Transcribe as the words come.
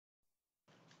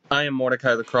I am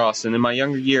Mortika Lacrosse, and in my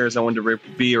younger years I wanted to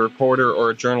be a reporter or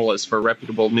a journalist for a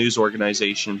reputable news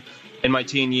organization. In my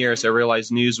teen years I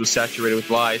realized news was saturated with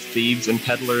lies, thieves, and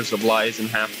peddlers of lies and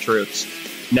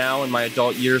half-truths. Now, in my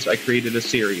adult years, I created a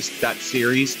series. That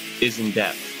series is In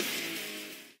Depth.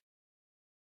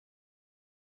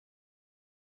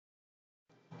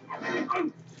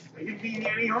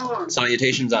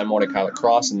 Salutations, I'm Mortika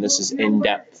Lacrosse, and this is In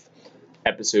Depth,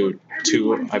 episode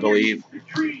 2, I believe.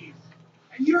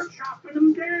 And you're chopping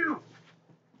them down.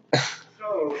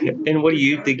 And what do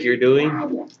you think you're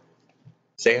doing?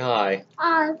 Say hi.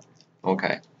 Hi.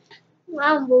 Okay.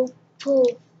 Rumble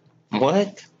pool.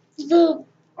 What? Boop.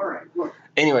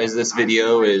 Anyways, this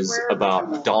video is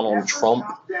about Donald Trump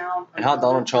and how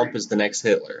Donald Trump is the next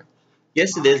Hitler.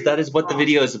 Yes, it is. That is what the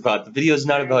video is about. The video is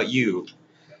not about you.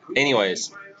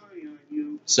 Anyways,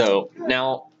 so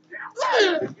now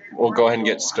we'll go ahead and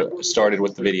get started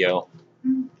with the video.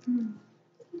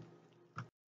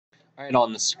 Alright,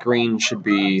 on the screen should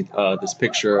be this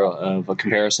picture of a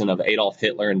comparison of Adolf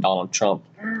Hitler and Donald Trump.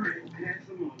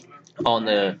 On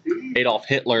the Adolf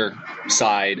Hitler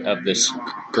side of the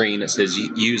screen, it says,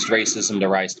 used racism to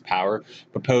rise to power,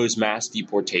 proposed mass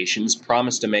deportations,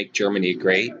 promised to make Germany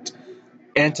great,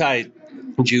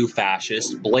 anti-Jew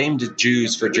fascist, blamed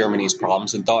Jews for Germany's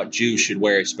problems, and thought Jews should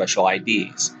wear special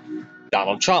IDs.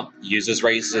 Donald Trump uses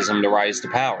racism to rise to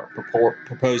power,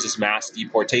 proposes mass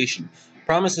deportation,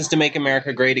 promises to make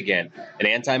America great again, an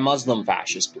anti-Muslim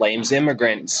fascist, blames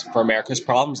immigrants for America's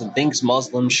problems, and thinks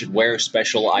Muslims should wear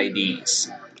special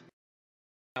IDs.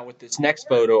 Now, with this next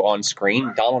photo on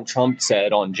screen, Donald Trump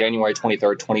said on January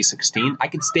 23rd, 2016, I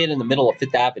could stand in the middle of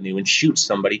Fifth Avenue and shoot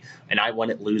somebody, and I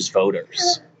wouldn't lose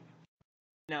voters.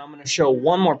 Now, I'm going to show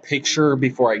one more picture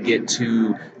before I get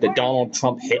to the Donald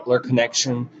Trump-Hitler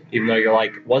connection, even though you're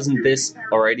like, wasn't this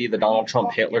already the Donald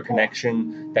Trump-Hitler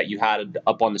connection that you had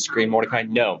up on the screen, Mortika?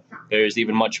 No, there's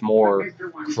even much more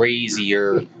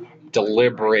crazier,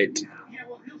 deliberate,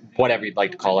 whatever you'd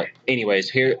like to call it. Anyways,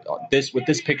 here, with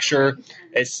this picture,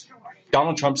 it's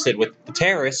Donald Trump said, with the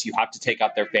terrorists, you have to take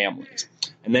out their families.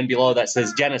 And then below that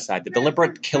says genocide, the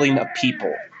deliberate killing of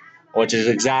people, which is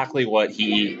exactly what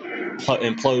he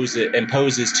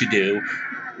imposes to do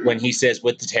when he says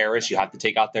with the terrorists you have to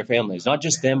take out their families. Not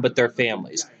just them, but their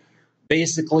families.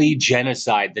 Basically,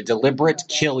 genocide, the deliberate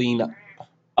killing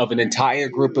of an entire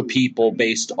group of people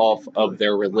based off of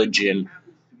their religion.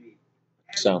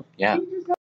 So, yeah.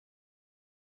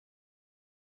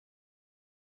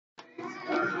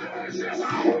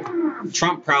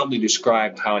 Trump proudly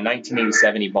described how in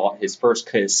 1987 he bought his first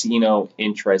casino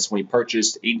interest when he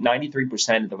purchased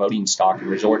 93% of the voting stock in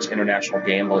Resorts International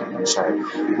Gambling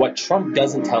Concern. What Trump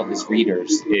doesn't tell his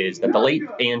readers is that the late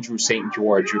Andrew St.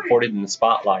 George reported in the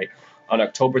Spotlight on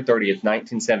October 30th,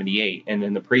 1978, and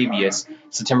in the previous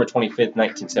September 25th,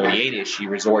 1978 issue,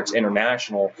 Resorts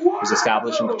International was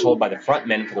established and controlled by the front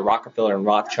men for the Rockefeller and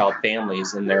Rothschild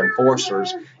families and their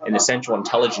enforcers in the Central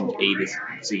Intelligence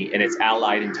Agency and its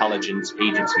allied intelligence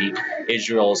agency,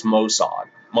 Israel's Mossad.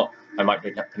 I might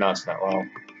be pronouncing that wrong.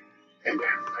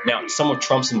 Now, some of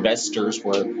Trump's investors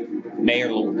were Mayor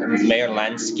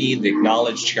Lansky, the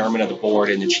acknowledged chairman of the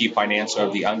board and the chief financier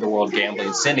of the underworld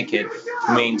gambling syndicate,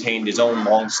 who maintained his own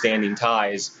long-standing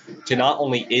ties to not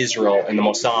only Israel and the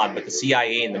Mossad, but the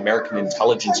CIA and the American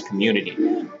intelligence community.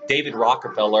 David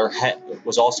Rockefeller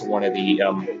was also one of the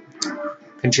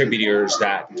contributors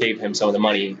that gave him some of the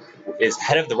money, is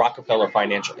head of the Rockefeller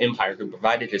financial empire, who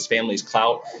provided his family's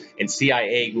clout and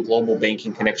CIA and global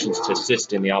banking connections to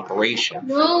assist in the operation.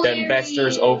 The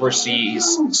investors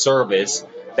overseas service,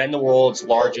 then the world's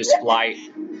largest flight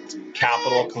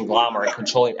capital conglomerate,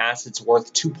 controlling assets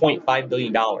worth $2.5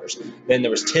 billion. Then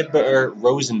there was Tibor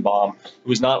Rosenbaum, who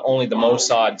was not only the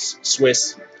Mossad's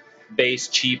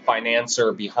Swiss-based chief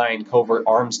financier behind covert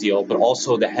arms deal, but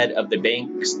also the head of the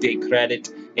Banque de Credit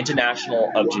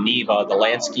International of Geneva, the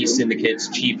Lansky Syndicate's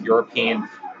chief European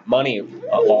money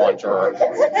launderer,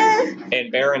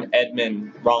 and Baron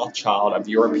Edmund Rothschild of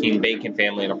the European banking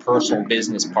family and a personal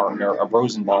business partner of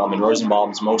Rosenbaum and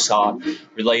Rosenbaum's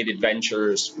Mossad-related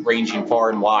ventures ranging far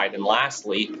and wide. And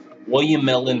lastly, William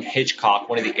Mellon Hitchcock,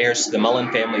 one of the heirs to the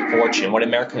Mellon family fortune, one of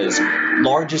America's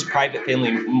largest private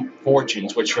family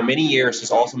fortunes, which for many years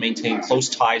has also maintained close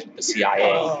ties with the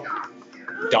CIA.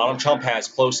 Donald Trump has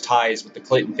close ties with the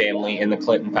Clinton family and the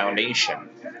Clinton Foundation.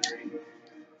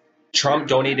 Trump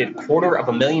donated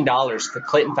 $250,000 to the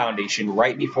Clinton Foundation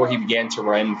right before he began to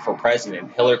run for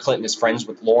president. Hillary Clinton is friends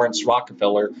with Lawrence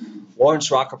Rockefeller.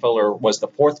 Lawrence Rockefeller was the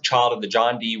fourth child of the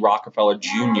John D. Rockefeller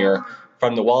Jr.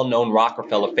 from the well-known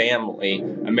Rockefeller family,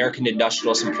 American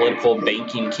industrialists and political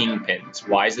banking kingpins.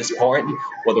 Why is this important?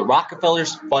 Well, the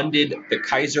Rockefellers funded the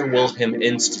Kaiser Wilhelm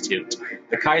Institute.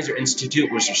 The Kaiser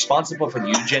Institute was responsible for the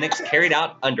eugenics carried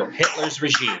out under Hitler's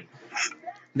regime.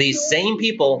 These same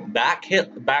people back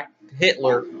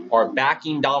Hitler are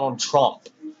backing Donald Trump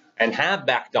and have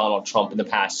backed Donald Trump in the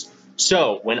past.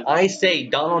 So when I say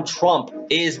Donald Trump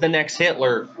is the next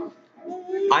Hitler,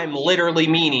 I'm literally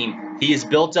meaning he is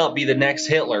built up to be the next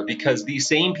Hitler, because these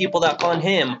same people that fund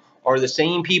him are the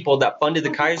same people that funded the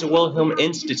Kaiser Wilhelm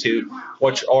Institute,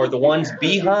 which are the ones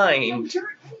behind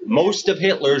most of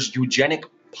Hitler's eugenic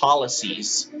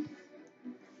policies,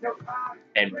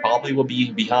 and probably will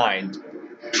be behind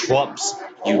Trump's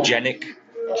eugenic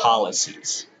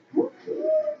policies.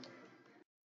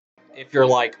 If you're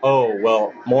like, oh,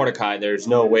 well, Mordecai, there's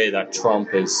no way that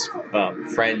Trump is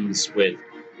friends with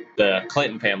the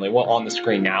Clinton family. Well, on the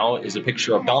screen now is a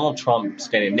picture of Donald Trump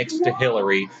standing next to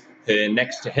Hillary, and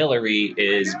next to Hillary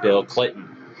is Bill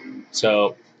Clinton.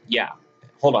 So, yeah.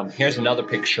 Hold on. Here's another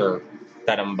picture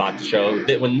that I'm about to show.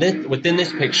 Within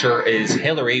this picture is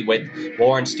Hillary with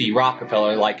Lawrence D.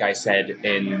 Rockefeller, like I said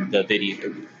in the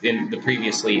video,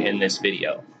 previously in this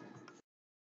video.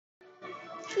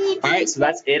 Alright, so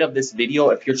that's it of this video.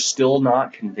 If you're still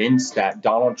not convinced that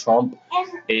Donald Trump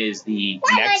is the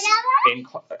next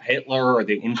Hitler or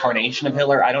the incarnation of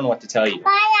Hitler, I don't know what to tell you.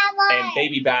 And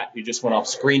Baby Bat, who just went off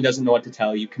screen, doesn't know what to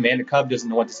tell you. Commander Cub doesn't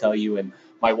know what to tell you. And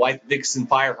my wife, Vixen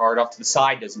Fireheart, off to the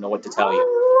side, doesn't know what to tell you.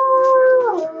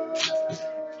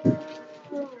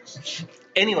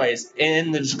 Anyways,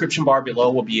 in the description bar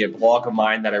below will be a blog of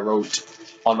mine that I wrote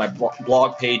on my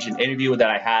blog page, an interview that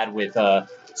I had with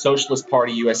Socialist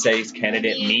Party USA's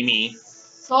candidate, Mimi.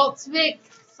 Soltysik.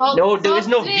 No, there is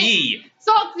no V.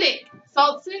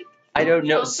 Soltysik. I don't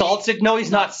know. Soltysik? No,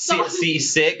 he's not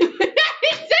seasick.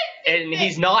 And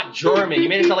he's not German. You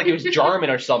made it sound like he was German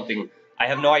or something. I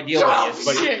have no idea what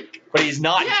he is, but he's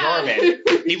not German.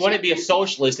 He wouldn't be a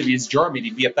socialist if he's German.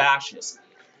 He'd be a fascist.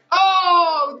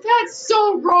 Oh, that's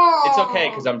so wrong. It's okay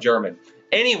because I'm German.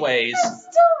 Anyways. That's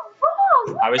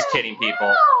so wrong. I was kidding,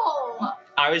 people.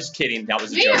 I was kidding. That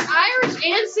was a joke. Your Irish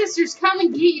ancestors come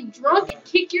and get you drunk and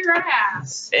kick your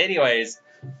ass. Anyways,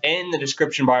 in the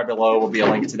description bar below will be a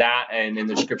link to that, and in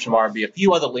the description bar will be a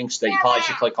few other links that you probably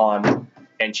should click on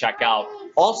and check out.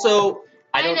 Also,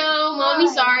 I know, Mommy,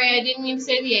 sorry, I didn't mean to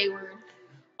say the A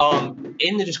word.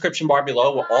 In the description bar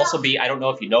below will also be, I don't know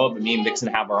if you know it, but me and Vixen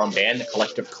have our own band, The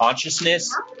Collective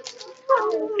Consciousness.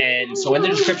 And so in the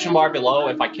description bar below,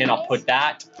 if I can, I'll put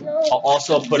that. I'll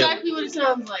also put exactly what it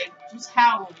sounds like. Just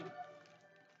howling.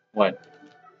 What?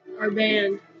 Our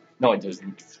band. No, it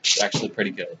doesn't. It's actually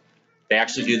pretty good. They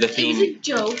actually do the theme. It was a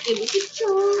joke. It was a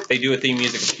joke. They do a theme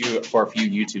music for a few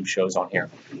YouTube shows on here.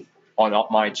 On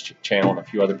my channel and a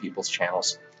few other people's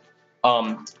channels.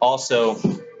 Also,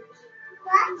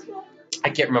 I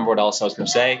can't remember what else I was going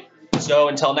to say. So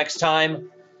until next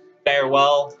time,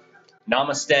 farewell,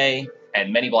 namaste,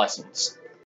 and many blessings.